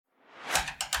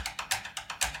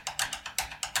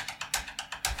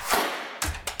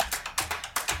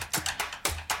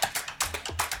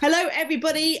Hello,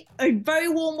 everybody. A very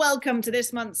warm welcome to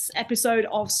this month's episode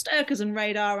of Sturkers and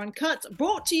Radar Uncut,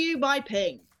 brought to you by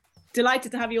Ping.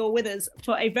 Delighted to have you all with us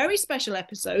for a very special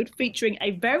episode featuring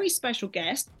a very special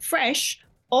guest, fresh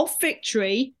off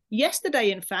victory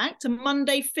yesterday, in fact, a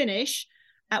Monday finish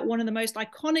at one of the most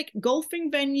iconic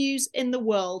golfing venues in the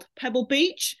world, Pebble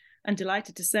Beach. And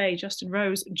delighted to say Justin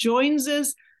Rose joins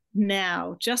us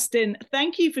now. Justin,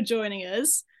 thank you for joining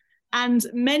us. And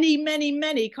many, many,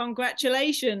 many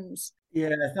congratulations.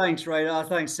 Yeah, thanks, Radar.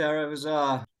 Thanks, Sarah. It was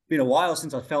been a while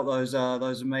since I felt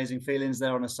those amazing feelings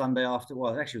there on a Sunday after.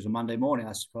 Well, actually, it was a Monday morning,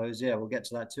 I suppose. Yeah, we'll get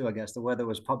to that too. I guess the weather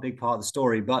was a big part of the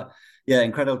story, but yeah,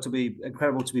 incredible to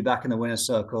be back in the winner's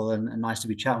circle and nice to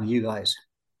be chatting with you guys.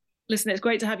 Listen, it's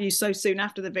great to have you so soon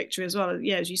after the victory as well.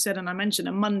 Yeah, as you said, and I mentioned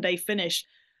a Monday finish.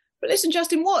 But listen,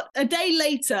 Justin, what a day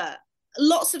later.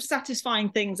 Lots of satisfying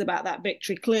things about that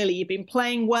victory. Clearly, you've been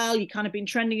playing well. You've kind of been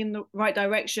trending in the right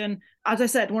direction. As I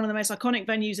said, one of the most iconic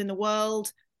venues in the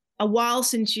world. A while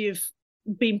since you've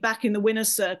been back in the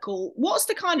winner's circle. What's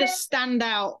the kind of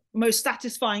standout, most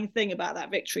satisfying thing about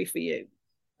that victory for you?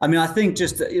 I mean, I think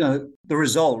just, the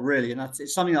result really, and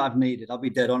it's something that I've needed. I'll be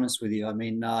dead honest with you. I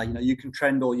mean, you can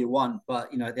trend all you want, but,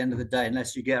 at the end of the day,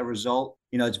 unless you get a result,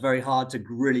 it's very hard to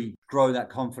really grow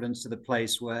that confidence to the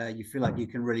place where you feel like you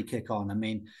can really kick on. I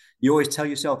mean, you always tell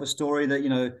yourself a story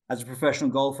that, as a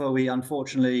professional golfer, we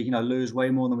unfortunately, lose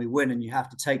way more than we win, and you have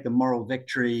to take the moral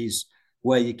victories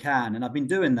where you can. And I've been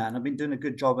doing that, and I've been doing a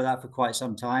good job of that for quite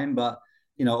some time, but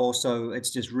also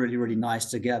it's just really, really nice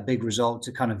to get a big result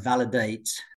to kind of validate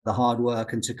the hard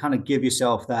work and to kind of give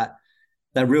yourself that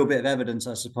real bit of evidence,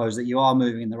 I suppose, that you are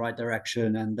moving in the right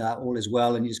direction and all is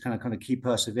well, and you just kind of keep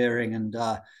persevering. And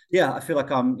I feel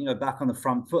like I'm back on the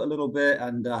front foot a little bit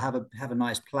and have a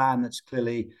nice plan that's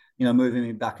clearly moving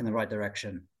me back in the right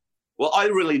direction. Well, I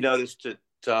really noticed it,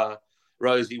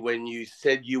 Rosie, when you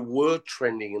said you were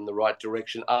trending in the right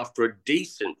direction after a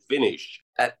decent finish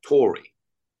at Torrey.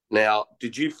 Now,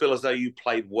 did you feel as though you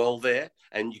played well there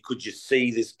and could you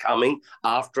see this coming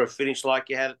after a finish like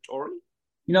you had at Torrey?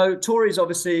 Torrey's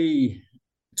obviously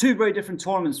two very different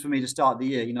tournaments for me to start the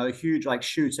year. A huge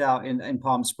shootout in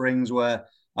Palm Springs where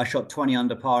I shot 20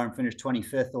 under par and finished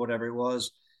 25th or whatever it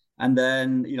was. And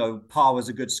then, par was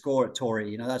a good score at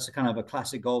Torrey. That's a kind of a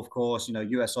classic golf course,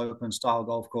 US Open style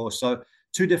golf course. So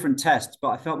two different tests, but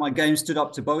I felt my game stood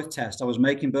up to both tests. I was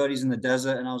making birdies in the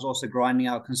desert and I was also grinding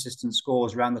out consistent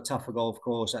scores around the tougher golf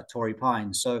course at Torrey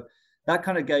Pines. So that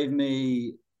kind of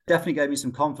definitely gave me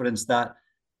some confidence that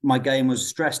my game was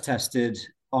stress tested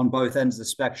on both ends of the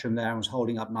spectrum there and was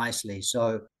holding up nicely.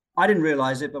 So I didn't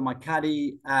realize it, but my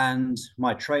caddy and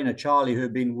my trainer, Charlie, who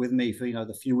had been with me for,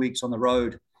 the few weeks on the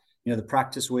road, the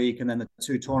practice week and then the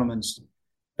two tournaments,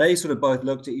 they sort of both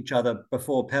looked at each other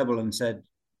before Pebble and said,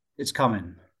 it's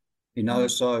coming,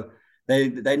 so they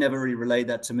never really relayed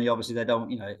that to me. Obviously they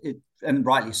don't, and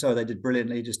rightly so, they did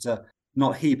brilliantly just to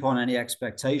not heap on any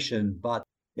expectation, but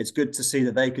it's good to see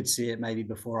that they could see it maybe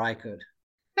before I could.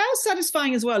 How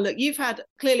satisfying as well. Look, you've had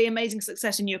clearly amazing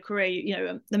success in your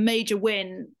career, the major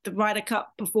win, the Ryder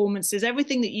Cup performances,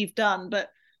 everything that you've done, but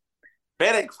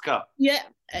FedEx Cup. Yeah,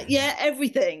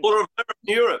 everything. Or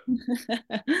in Europe.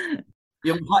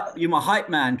 You're my hype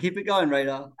man. Keep it going,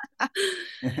 Radar.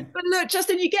 But look,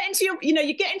 Justin, you get into your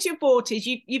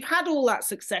 40s. You've had all that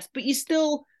success, but you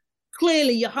still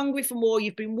clearly you're hungry for more.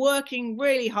 You've been working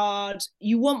really hard.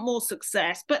 You want more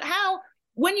success. But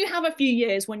when you have a few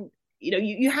years when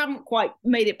you haven't quite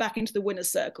made it back into the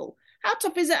winner's circle, how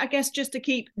tough is it, I guess, just to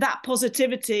keep that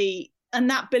positivity and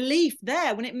that belief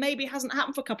there when it maybe hasn't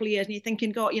happened for a couple of years and you're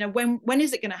thinking, God, when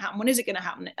is it going to happen? When is it going to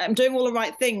happen? I'm doing all the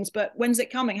right things, but when's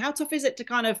it coming? How tough is it to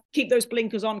kind of keep those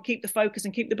blinkers on, keep the focus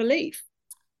and keep the belief?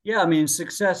 Yeah, I mean,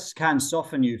 success can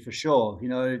soften you for sure.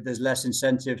 There's less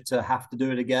incentive to have to do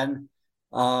it again.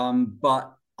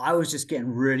 But I was just getting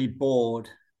really bored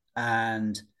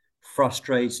and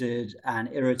frustrated and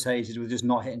irritated with just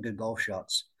not hitting good golf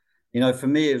shots. For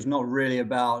me, it was not really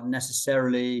about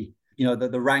necessarily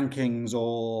the rankings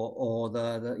or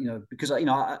the because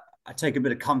I take a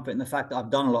bit of comfort in the fact that I've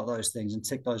done a lot of those things and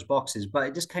tick those boxes, but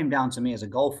it just came down to me as a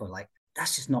golfer, like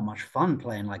that's just not much fun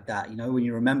playing like that. When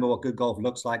you remember what good golf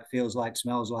looks like, feels like,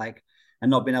 smells like,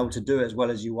 and not being able to do it as well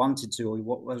as you wanted to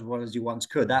or as well as you once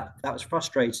could, that was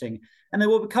frustrating. And there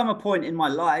will become a point in my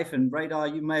life, and Radar,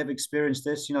 you may have experienced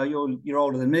this, you're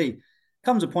older than me,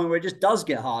 comes a point where it just does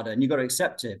get harder and you've got to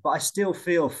accept it. But I still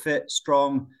feel fit,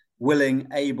 strong, willing,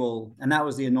 able. And that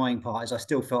was the annoying part, is I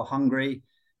still felt hungry,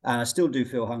 and I still do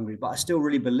feel hungry, but I still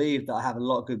really believe that I have a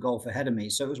lot of good golf ahead of me.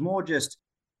 So it was more just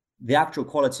the actual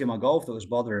quality of my golf that was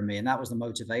bothering me. And that was the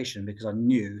motivation, because I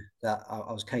knew that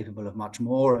I was capable of much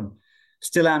more. And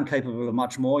Still am capable of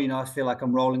much more. You know, I feel like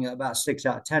I'm rolling at about 6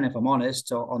 out of 10, if I'm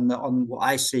honest, on what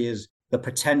I see as the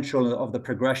potential of the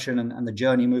progression and the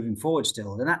journey moving forward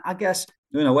still. And I guess,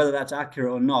 you know, whether that's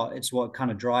accurate or not, it's what kind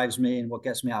of drives me and what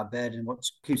gets me out of bed and what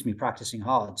keeps me practicing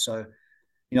hard. So,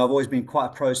 you know, I've always been quite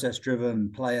a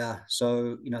process-driven player.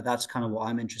 So, you know, that's kind of what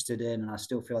I'm interested in. And I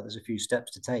still feel like there's a few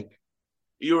steps to take.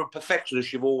 You're a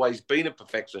perfectionist. You've always been a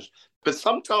perfectionist. But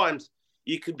sometimes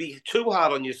you can be too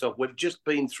hard on yourself. We've just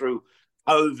been through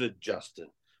COVID, Justin.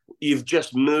 You've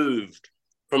just moved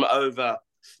from over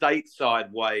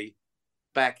stateside way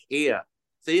back here.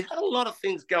 So you've had a lot of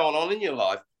things going on in your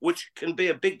life, which can be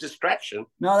a big distraction.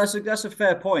 No, that's a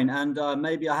fair point. And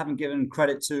maybe I haven't given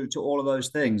credit to all of those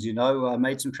things, you know,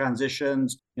 made some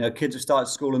transitions, you know, kids have started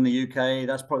school in the UK.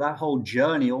 That's probably, that whole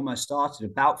journey almost started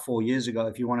about 4 years ago,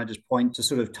 if you want to just point to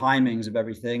sort of timings of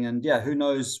everything. And yeah, who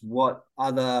knows what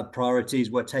other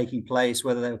priorities were taking place,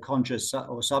 whether they were conscious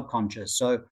or subconscious.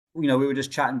 So, you know, we were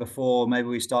just chatting before maybe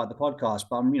we started the podcast,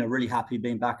 but I'm, you know, really happy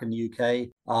being back in the UK.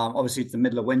 Obviously, it's the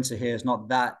middle of winter here. It's not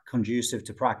that conducive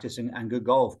to practicing and good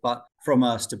golf, but from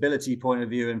a stability point of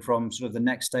view and from sort of the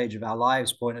next stage of our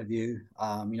lives point of view,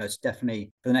 you know, it's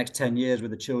definitely for the next 10 years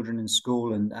with the children in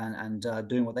school and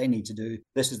doing what they need to do.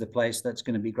 This is the place that's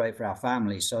going to be great for our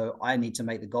family. So I need to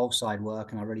make the golf side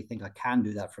work, and I really think I can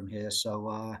do that from here.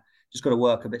 So, just got to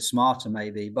work a bit smarter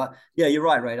maybe. But yeah, you're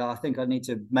right, Radar. I think I need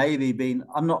to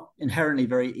I'm not inherently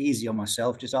very easy on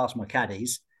myself. Just ask my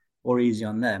caddies, or easy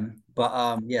on them.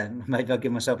 But yeah, maybe I'll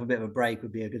give myself a bit of a break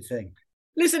would be a good thing.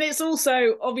 Listen, it's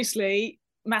also obviously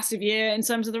massive year in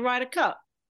terms of the Ryder Cup.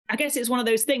 I guess it's one of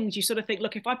those things you sort of think,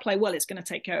 look, if I play well, it's going to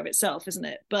take care of itself, isn't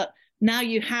it? But now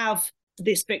you have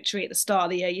this victory at the start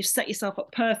of the year. You've set yourself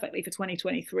up perfectly for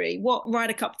 2023. What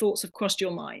Ryder Cup thoughts have crossed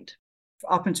your mind?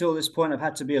 Up until this point, I've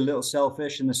had to be a little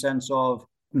selfish in the sense of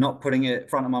not putting it in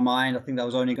front of my mind. I think that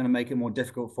was only going to make it more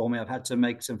difficult for me. I've had to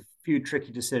make some few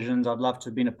tricky decisions. I'd love to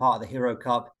have been a part of the Hero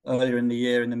Cup earlier in the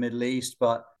year in the Middle East,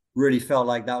 but really felt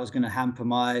like that was going to hamper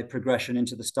my progression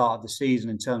into the start of the season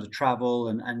in terms of travel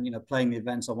and you know, playing the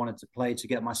events I wanted to play to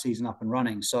get my season up and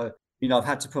running. So, you know, I've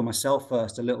had to put myself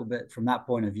first a little bit from that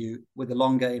point of view, with the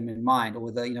long game in mind, or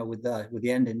with the, you know, with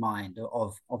the end in mind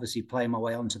of obviously playing my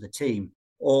way onto the team,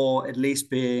 or at least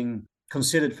being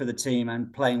considered for the team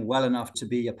and playing well enough to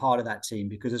be a part of that team.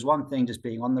 Because there's one thing just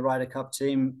being on the Ryder Cup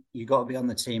team, you got to be on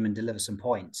the team and deliver some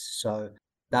points. So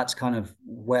that's kind of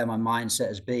where my mindset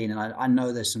has been. And I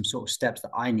know there's some sort of steps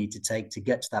that I need to take to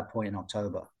get to that point in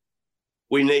October.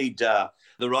 We need the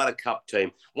Ryder Cup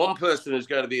team. One person who's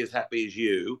going to be as happy as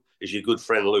you is your good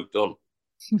friend Luke Dunn.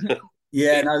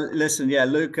 Yeah, no, listen, yeah,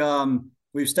 Luke,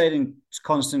 we've stayed in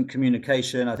constant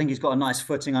communication. I think he's got a nice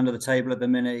footing under the table at the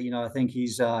minute. You know, I think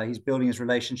he's building his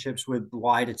relationships with the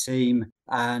wider team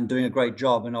and doing a great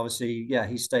job. And obviously, yeah,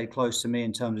 he stayed close to me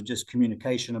in terms of just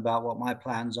communication about what my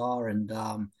plans are. And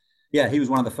yeah, he was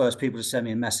one of the first people to send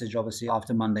me a message, obviously,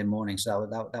 after Monday morning. So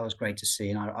that was great to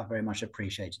see. And I very much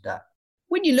appreciated that.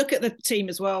 When you look at the team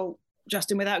as well,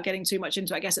 Justin, without getting too much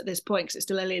into it, I guess at this point, because it's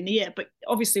still early in the year, but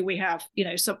obviously we have, you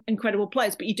know, some incredible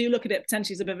players, but you do look at it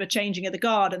potentially as a bit of a changing of the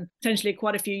guard and potentially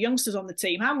quite a few youngsters on the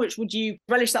team. How much would you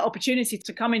relish that opportunity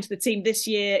to come into the team this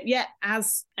year,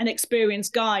 as an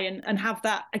experienced guy and have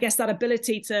that, I guess, that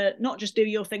ability to not just do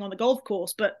your thing on the golf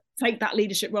course, but take that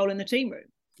leadership role in the team room?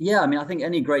 Yeah, I mean, I think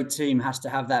any great team has to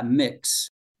have that mix.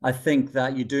 I think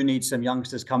that you do need some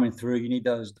youngsters coming through. You need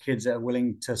those kids that are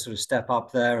willing to sort of step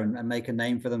up there and make a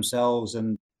name for themselves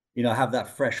and, you know, have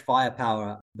that fresh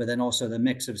firepower, but then also the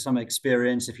mix of some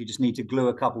experience. If you just need to glue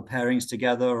a couple pairings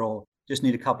together or just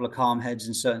need a couple of calm heads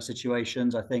in certain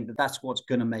situations, I think that that's what's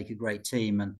going to make a great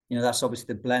team. And, you know, that's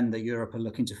obviously the blend that Europe are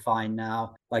looking to find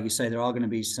now. Like you say, there are going to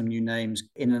be some new names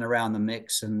in and around the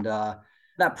mix. And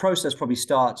that process probably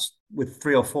starts with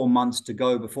 3 or 4 months to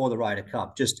go before the Ryder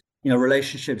Cup. Just, you know,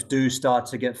 relationships do start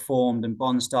to get formed and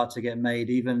bonds start to get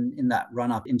made even in that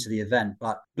run up into the event.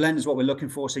 But blend is what we're looking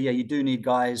for. So yeah, you do need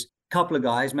guys, a couple of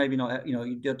guys, maybe not, you know,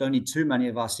 you don't need too many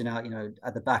of us in our, you know,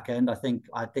 at the back end. I think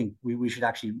we should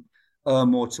actually err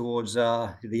more towards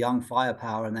the young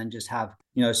firepower and then just have,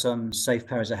 you know, some safe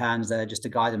pairs of hands there just to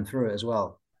guide them through it as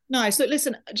well. Nice. Look,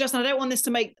 listen, Justin, I don't want this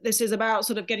to make this is about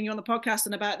sort of getting you on the podcast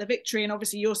and about the victory and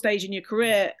obviously your stage in your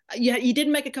career. Yeah, you did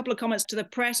make a couple of comments to the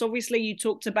press. Obviously, you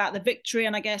talked about the victory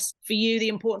and I guess for you, the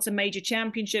importance of major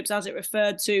championships as it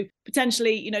referred to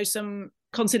potentially, you know, some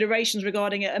considerations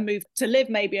regarding a move to live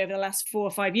maybe over the last 4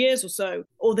 or 5 years or so,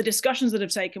 or the discussions that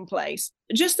have taken place.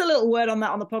 Just a little word on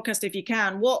that on the podcast, if you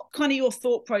can. What kind of your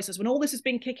thought process when all this has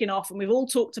been kicking off, and we've all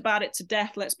talked about it to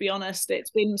death, let's be honest,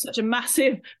 it's been such a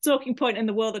massive talking point in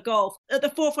the world of golf. At the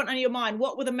forefront of your mind,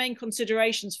 what were the main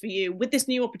considerations for you with this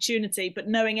new opportunity, but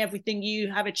knowing everything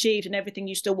you have achieved and everything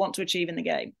you still want to achieve in the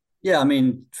game? Yeah, I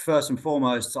mean, first and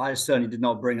foremost, I certainly did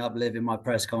not bring up live in my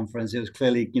press conference. It was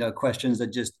clearly, questions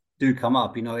that just do come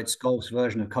up. It's golf's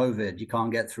version of COVID. You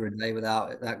can't get through a day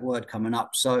without that word coming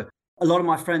up. So a lot of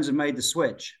my friends have made the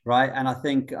switch, right? And I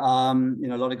think, a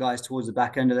lot of guys towards the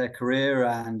back end of their career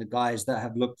and the guys that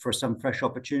have looked for some fresh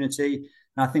opportunity.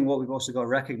 And I think what we've also got to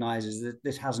recognize is that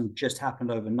this hasn't just happened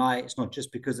overnight. It's not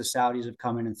just because the Saudis have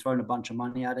come in and thrown a bunch of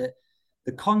money at it.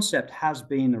 The concept has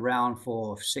been around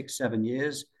for 6-7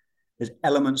 years. There's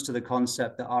elements to the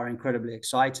concept that are incredibly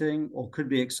exciting or could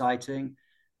be exciting.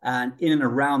 And in and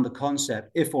around the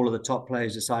concept, if all of the top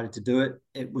players decided to do it,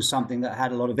 it was something that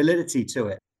had a lot of validity to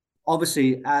it.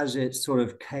 Obviously, as it sort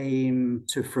of came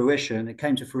to fruition, it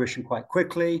came to fruition quite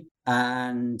quickly.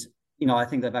 And, I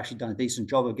think they've actually done a decent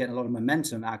job of getting a lot of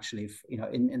momentum, actually,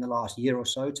 in the last year or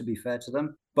so, to be fair to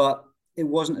them. But it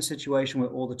wasn't a situation where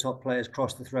all the top players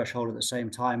crossed the threshold at the same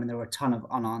time and there were a ton of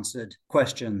unanswered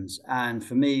questions. And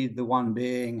for me, the one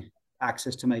being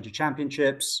access to major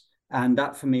championships. And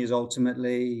that for me has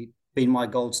ultimately been my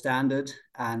gold standard.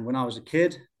 And when I was a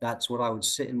kid, that's what I would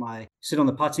sit on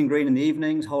the putting green in the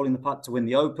evenings, holding the putt to win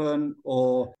the Open,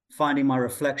 or finding my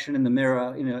reflection in the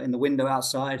mirror, in the window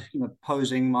outside,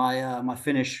 posing my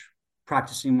finish,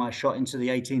 practicing my shot into the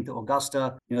 18th at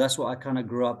Augusta. That's what I kind of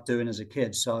grew up doing as a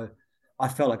kid. So I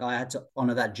felt like I had to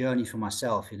honor that journey for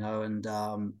myself,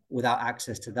 and without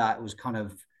access to that, it was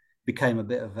became a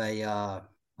bit of a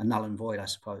null and void, I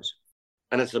suppose.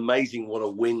 And it's amazing what a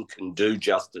win can do,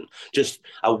 Justin. Just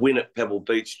a win at Pebble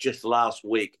Beach just last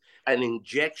week, an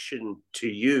injection to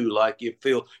you, like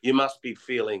you must be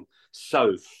feeling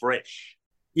so fresh.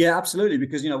 Yeah, absolutely.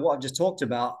 Because, what I've just talked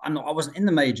about, I wasn't in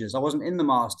the majors. I wasn't in the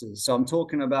Masters. So I'm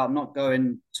talking about not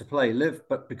going to play live,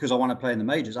 but because I want to play in the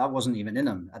majors, I wasn't even in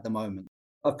them at the moment.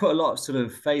 I've put a lot of sort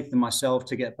of faith in myself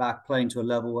to get back playing to a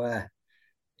level where,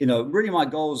 really my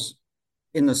goals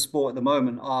in the sport at the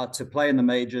moment are to play in the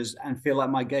majors and feel like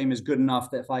my game is good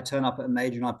enough that if I turn up at a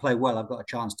major and I play well, I've got a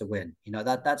chance to win.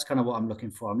 That's kind of what I'm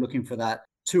looking for. I'm looking for that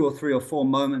 2 or 3 or 4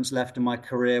 moments left in my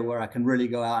career where I can really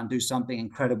go out and do something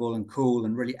incredible and cool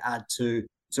and really add to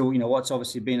what's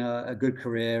obviously been a good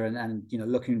career and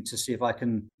looking to see if I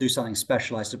can do something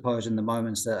special, I suppose, in the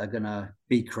moments that are going to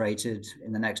be created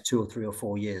in the next 2 or 3 or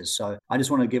 4 years. So I just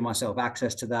want to give myself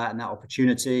access to that and that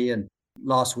opportunity. And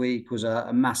last week was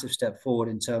a massive step forward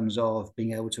in terms of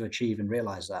being able to achieve and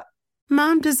realize that.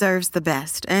 Mom deserves the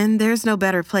best, and there's no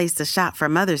better place to shop for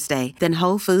Mother's Day than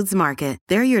Whole Foods Market.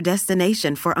 They're your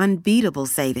destination for unbeatable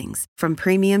savings, from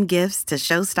premium gifts to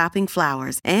show-stopping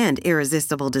flowers and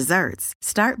irresistible desserts.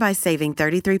 Start by saving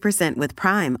 33% with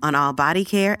Prime on all body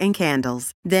care and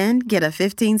candles. Then get a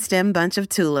 15-stem bunch of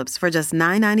tulips for just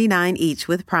 $9.99 each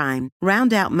with Prime.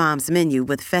 Round out Mom's menu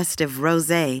with festive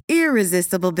rosé,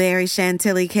 irresistible berry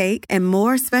chantilly cake, and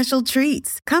more special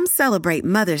treats. Come celebrate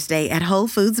Mother's Day at Whole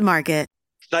Foods Market.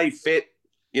 Stay fit.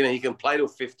 You can play till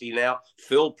 50 now.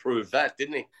 Phil proved that,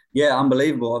 didn't he? Yeah,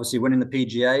 unbelievable. Obviously winning the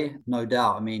PGA, no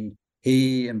doubt. I mean,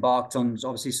 he embarked on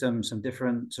obviously some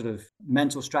different sort of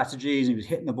mental strategies. He was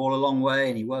hitting the ball a long way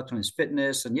and he worked on his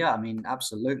fitness. And yeah, I mean,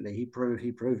 absolutely. He proved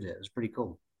it. It was pretty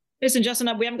cool. Listen, Justin,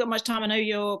 we haven't got much time. I know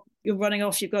you're running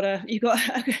off. You've got a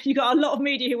lot of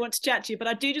media who want to chat to you, but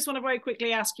I do just want to very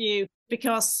quickly ask you,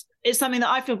 because it's something that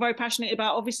I feel very passionate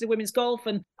about, obviously women's golf.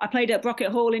 And I played at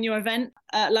Brocket Hall in your event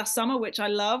last summer, which I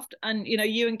loved. And,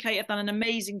 you and Kate have done an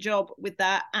amazing job with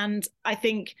that. And I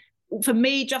think for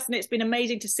me, Justin, it's been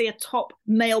amazing to see a top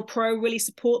male pro really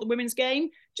support the women's game.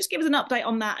 Just give us an update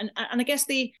on that. And I guess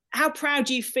how proud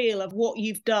do you feel of what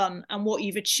you've done and what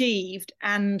you've achieved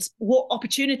and what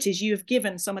opportunities you have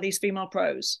given some of these female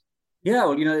pros? Yeah,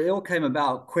 well, it all came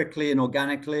about quickly and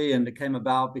organically. And it came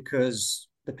about because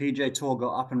the PGA Tour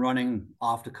got up and running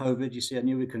after COVID. You see, I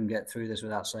knew we couldn't get through this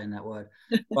without saying that word.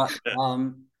 But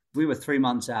we were 3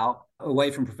 months out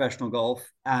away from professional golf,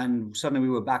 and suddenly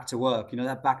we were back to work.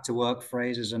 That back to work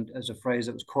phrase is a phrase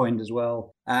that was coined as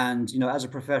well. And, as a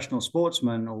professional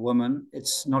sportsman or woman,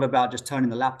 it's not about just turning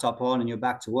the laptop on and you're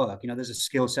back to work. There's a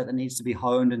skill set that needs to be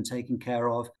honed and taken care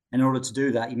of. In order to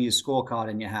do that, you need a scorecard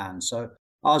in your hand. So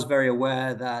I was very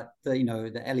aware that the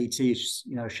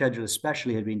LET schedule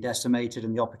especially had been decimated,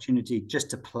 and the opportunity just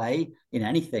to play in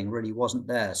anything really wasn't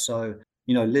there. So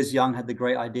Liz Young had the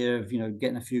great idea of,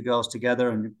 getting a few girls together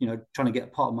and, trying to get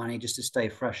a pot of money just to stay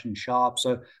fresh and sharp.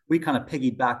 So we kind of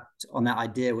piggybacked on that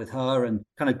idea with her and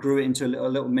kind of grew it into a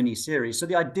little mini series. So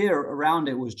the idea around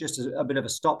it was just a bit of a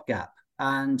stopgap.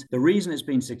 And the reason it's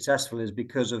been successful is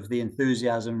because of the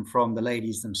enthusiasm from the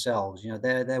ladies themselves.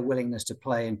 Their willingness to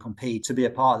play and compete, to be a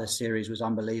part of this series was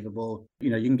unbelievable.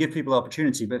 You can give people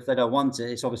opportunity, but if they don't want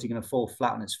it, it's obviously going to fall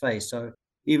flat on its face. So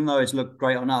even though it's looked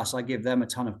great on us, I give them a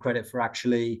ton of credit for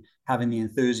actually having the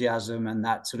enthusiasm and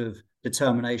that sort of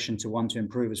determination to want to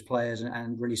improve as players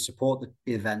and really support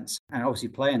the events and obviously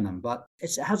play in them. But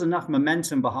it has enough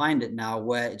momentum behind it now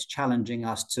where it's challenging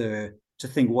us to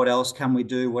think, what else can we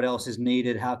do? What else is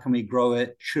needed? How can we grow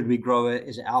it? Should we grow it?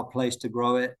 Is it our place to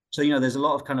grow it? So, there's a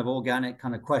lot of kind of organic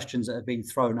kind of questions that have been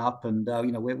thrown up, and,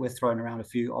 we're throwing around a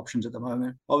few options at the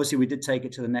moment. Obviously, we did take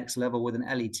it to the next level with an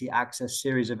LET Access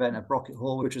Series event at Brocket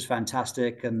Hall, which was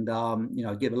fantastic. And,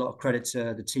 give a lot of credit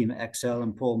to the team at XL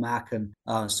and Paul Mack and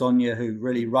Sonia, who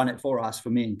really run it for us,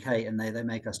 for me and Kate, and they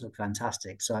make us look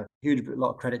fantastic. So huge lot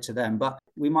of credit to them. But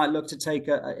we might look to take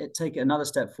it another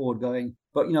step forward going.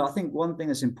 But, I think one thing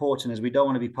that's important is we don't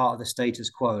want to be part of the status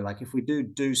quo. Like if we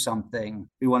do something,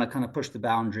 we want to kind of push the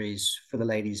boundaries for the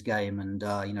ladies game and,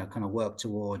 kind of work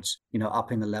towards,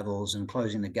 upping the levels and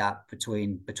closing the gap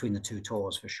between the two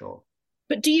tours for sure.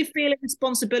 But do you feel a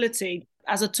responsibility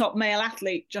as a top male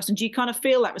athlete, Justin? Do you kind of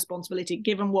feel that responsibility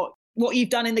given what you've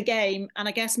done in the game and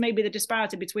I guess maybe the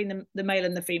disparity between the male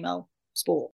and the female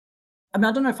sport? I mean,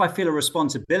 I don't know if I feel a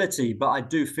responsibility, but I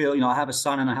do feel, I have a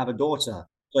son and I have a daughter.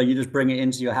 So you just bring it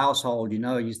into your household,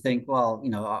 you think, well,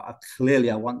 clearly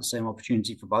I want the same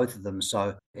opportunity for both of them.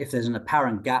 So if there's an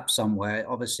apparent gap somewhere,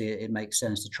 obviously it makes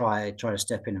sense to try to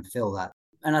step in and fill that.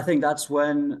 And I think that's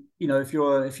when, if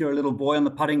you're a little boy on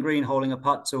the putting green holding a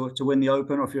putt to win the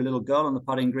Open, or if you're a little girl on the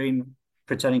putting green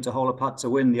pretending to hold a putt to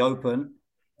win the Open,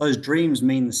 those dreams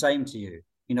mean the same to you.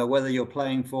 Whether you're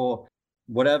playing for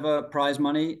whatever prize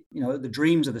money, the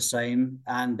dreams are the same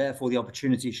and therefore the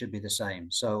opportunity should be the same.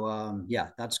 So,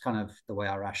 that's kind of the way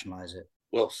I rationalize it.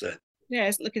 Well said. Yeah,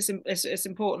 it's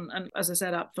important. And as I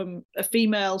said, from a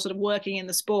female sort of working in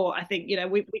the sport, I think,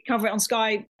 we cover it on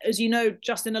Sky, as you know,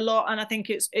 Justin, a lot. And I think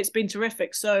it's been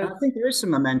terrific. So I think there is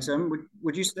some momentum.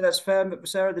 Would you say that's fair,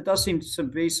 Sarah? There does seem to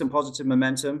be some positive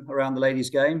momentum around the ladies'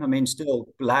 game. I mean, still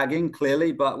lagging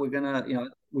clearly, but we're going to,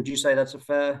 would you say that's a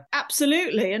fair?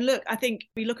 Absolutely. And look, I think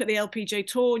we look at the LPGA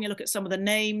Tour and you look at some of the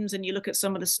names and you look at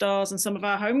some of the stars and some of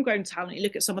our homegrown talent. You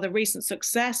look at some of the recent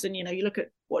success and, you look at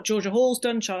what Georgia Hall's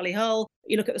done, Charlie Hull,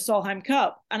 you look at the Solheim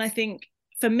Cup. And I think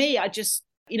for me, I just,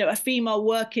 a female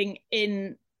working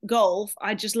in golf,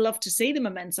 I just love to see the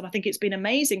momentum. I think it's been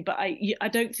amazing, but I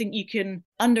don't think you can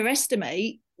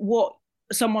underestimate what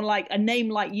someone like a name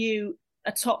like you,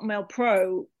 a top male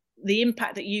pro, the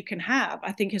impact that you can have,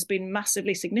 I think has been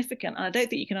massively significant. And I don't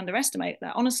think you can underestimate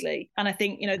that, honestly. And I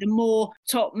think, the more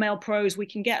top male pros we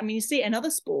can get, I mean, you see it in other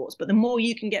sports, but the more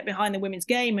you can get behind the women's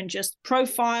game and just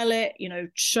profile it,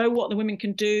 show what the women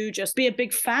can do, just be a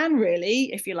big fan,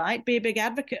 really, if you like, be a big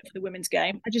advocate for the women's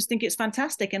game. I just think it's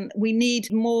fantastic. And we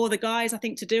need more of the guys, I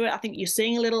think, to do it. I think you're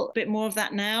seeing a little bit more of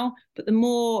that now, but the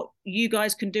more you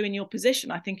guys can do in your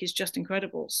position, I think is just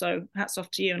incredible. So hats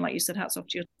off to you. And like you said, hats off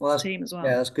to your team as well.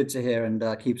 Yeah, that's good to hear and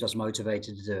keeps us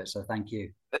motivated to do it. So thank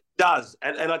you. It does.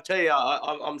 And I tell you,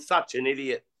 I'm such an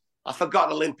idiot. I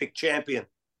forgot Olympic champion.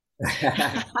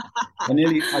 I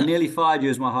nearly fired you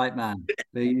as my hype man.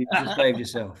 But you just saved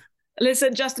yourself.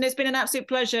 Listen, Justin, it's been an absolute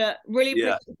pleasure. Really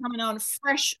appreciate you coming on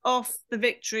fresh off the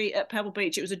victory at Pebble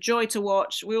Beach. It was a joy to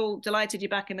watch. We're all delighted you're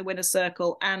back in the winner's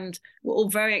circle, and we're all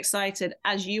very excited,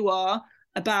 as you are,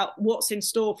 about what's in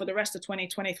store for the rest of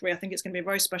 2023. I think it's going to be a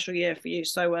very special year for you.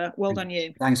 So well done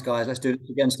you. Thanks, guys. Let's do this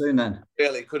again soon then.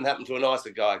 Really, it couldn't happen to a nicer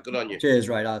guy. Good on you. Cheers,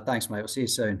 Radar. Thanks, mate. We'll see you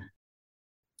soon.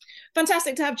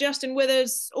 Fantastic to have Justin with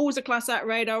us. Always a class act,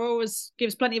 Radar. Always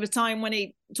gives plenty of his time when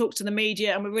he talks to the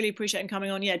media, and we really appreciate him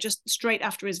coming on. Yeah, just straight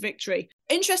after his victory.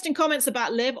 Interesting comments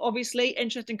about Liv, obviously.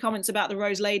 Interesting comments about the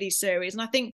Rose Ladies series. And I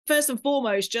think first and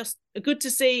foremost, just good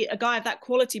to see a guy of that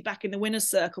quality back in the winner's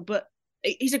circle. But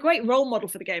he's a great role model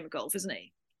for the game of golf, isn't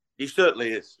he? He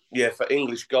certainly is. Yeah, for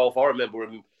English golf. I remember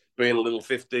him being a little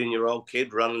 15-year-old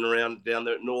kid running around down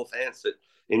there at North Hampstead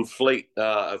in Fleet,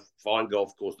 a fine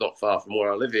golf course not far from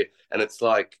where I live here. And it's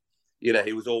like,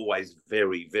 he was always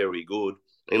very, very good.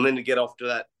 And then to get off to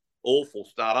that awful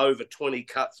start, over 20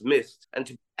 cuts missed, and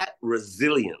to be that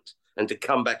resilient and to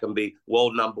come back and be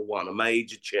world number one, a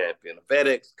major champion, a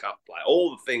FedEx Cup player,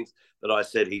 all the things that I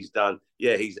said he's done.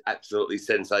 Yeah, he's absolutely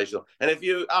sensational. And if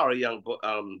you are a young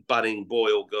budding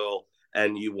boy or girl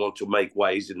and you want to make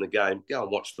ways in the game, go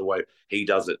and watch the way he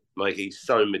does it, mate. He's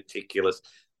so meticulous.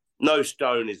 No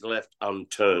stone is left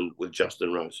unturned with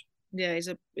Justin Rose. Yeah,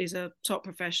 he's a top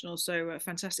professional, so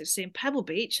fantastic to see him. Pebble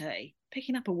Beach,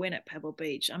 picking up a win at Pebble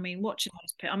Beach. I mean, watching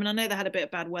those. I mean, I know they had a bit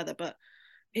of bad weather, but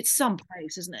it's some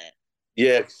place, isn't it?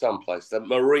 Yeah, someplace. The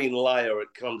marine layer,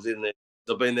 it comes in there.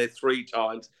 I've been there 3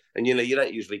 times, and you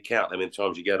don't usually count them in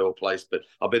times you go to a place, but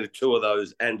I've been to 2 of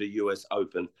those and a US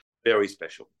Open. Very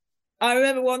special. I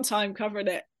remember one time covering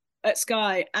it at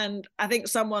Sky, and I think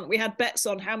we had bets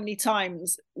on how many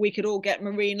times we could all get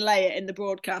marine layer in the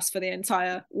broadcast for the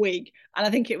entire week, and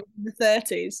I think it was in the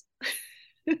 30s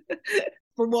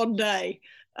for one day.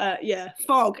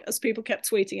 Fog, as people kept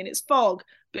tweeting, and it's fog,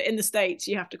 but in the States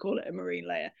you have to call it a marine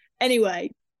layer.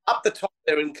 Anyway, up the top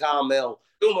there in Carmel,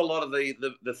 doing a lot of the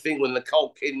thing with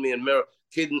Nicole Kidman and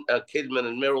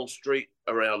Meryl Streep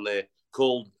around there,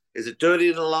 called, is it Dirty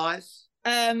Little Lies?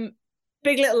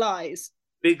 Big Little Lies.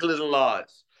 Big Little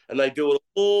Lies, and they do it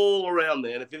all around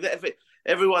there. And if you've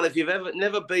ever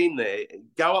never been there,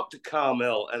 go up to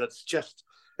Carmel, and it's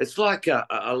like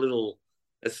a little,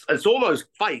 it's almost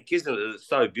fake, isn't it? It's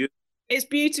so beautiful. It's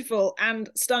beautiful and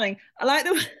stunning.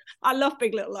 I love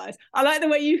Big Little Lies. I like the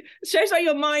way it shows where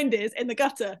your mind is in the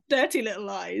gutter. Dirty Little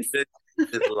Lies.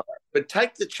 Little Lies. But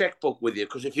take the checkbook with you,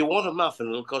 because if you want a muffin,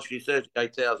 it'll cost you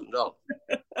 $38,000.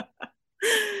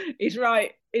 He's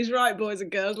right, boys and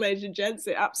girls, ladies and gents.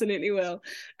 It absolutely will.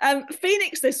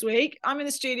 Phoenix this week. I'm in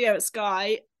the studio at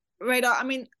Sky. Radar, I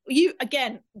mean, you,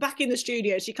 again, back in the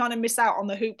studios, you kind of miss out on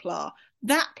the hoopla.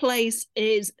 That place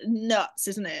is nuts,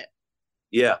 isn't it?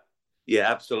 Yeah,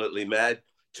 absolutely mad.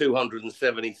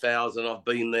 270,000. I've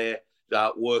been there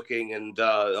working, and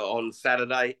on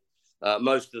Saturday,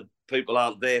 most of the people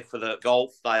aren't there for the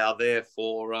golf. They are there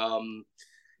for,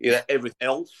 everything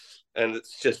else. And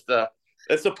it's just,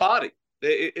 it's a party.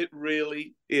 It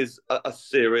really is a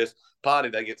serious party.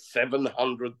 They get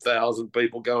 700,000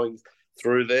 people going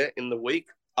through there in the week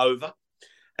over.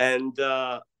 And,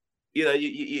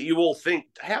 you all think,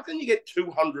 how can you get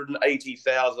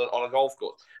 280,000 on a golf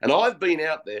course? And I've been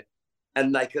out there,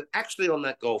 and they could actually, on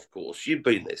that golf course, you've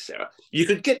been there, Sarah, you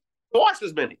could get twice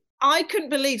as many. I couldn't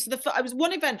believe. So I was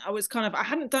one event, I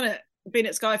hadn't done it, been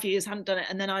at Sky for years, hadn't done it.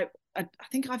 And then I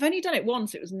think I've only done it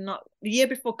once. It was not the year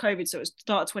before COVID, so it was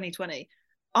start of 2020.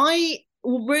 I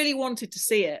really wanted to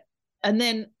see it. And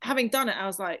then having done it, I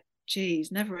was like,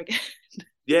 geez, never again.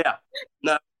 Yeah.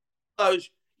 No, those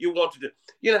you want to do.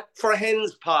 For a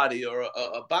hen's party or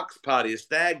a bucks party, a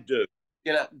stag do,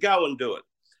 go and do it.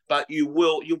 But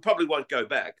you probably won't go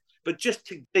back. But just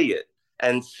to see it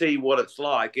and see what it's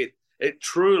like, it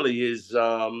truly is,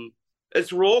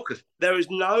 it's raucous. There is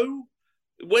no,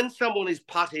 when someone is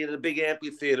putting in a big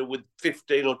amphitheatre with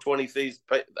 15 or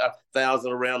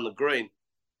 20,000 around the green,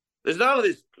 there's none of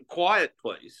this quiet,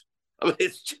 please. I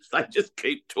mean, they just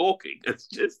keep talking.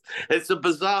 It's a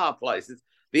bizarre place.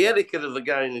 The etiquette of the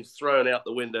game is thrown out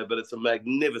the window, but it's a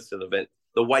magnificent event.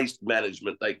 The waste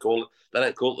management, they call it. They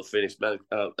don't call it the Phoenix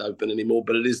Open anymore,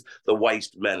 but it is the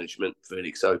waste management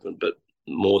Phoenix Open, but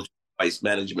more waste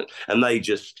management. And they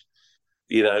just,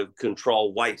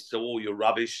 control waste, so all your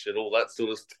rubbish and all that sort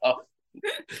of stuff.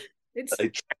 They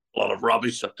track a lot of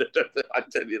rubbish, I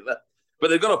tell you that. But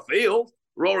they've got a field.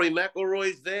 Rory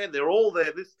McIlroy's there. They're all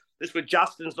there. This where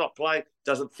Justin's not playing,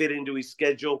 doesn't fit into his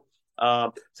schedule.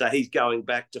 So he's going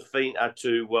back to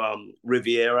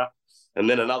Riviera, and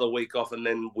then another week off, and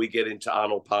then we get into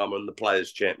Arnold Palmer and the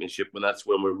Players' Championship, and that's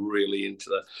when we're really into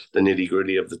the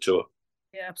nitty-gritty of the tour.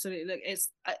 Yeah, absolutely. Look, it's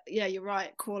you're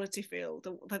right. Quality field.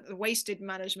 The Wasted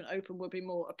Management Open would be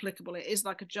more applicable. It is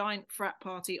like a giant frat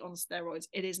party on steroids.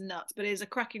 It is nuts, but it is a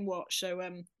cracking watch. So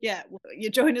you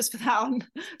join us for that on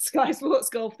Sky Sports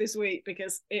Golf this week,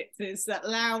 because it is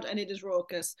loud and it is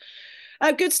raucous.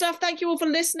 Good stuff. Thank you all for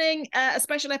listening. A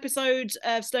special episode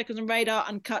of Sturkers and Radar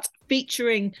Uncut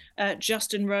featuring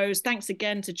Justin Rose. Thanks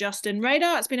again to Justin.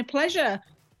 Radar, it's been a pleasure.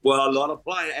 Well, a lot of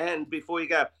play. And before you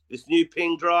go, this new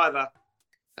Ping driver,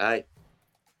 hey,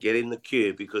 get in the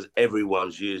queue, because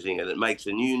everyone's using it. It makes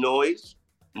a new noise,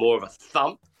 more of a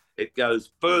thump. It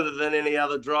goes further than any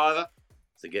other driver.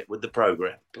 So get with the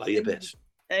program. Play your best.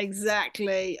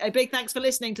 Exactly. A big thanks for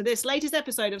listening to this latest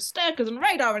episode of Sturkers and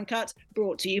Radar Uncut,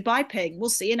 brought to you by Ping. We'll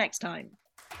see you next time.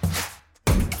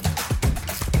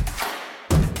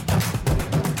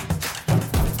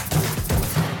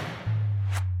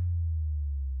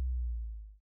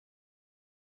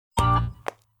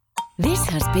 This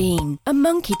has been a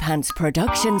Monkey Pants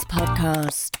Productions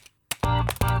podcast.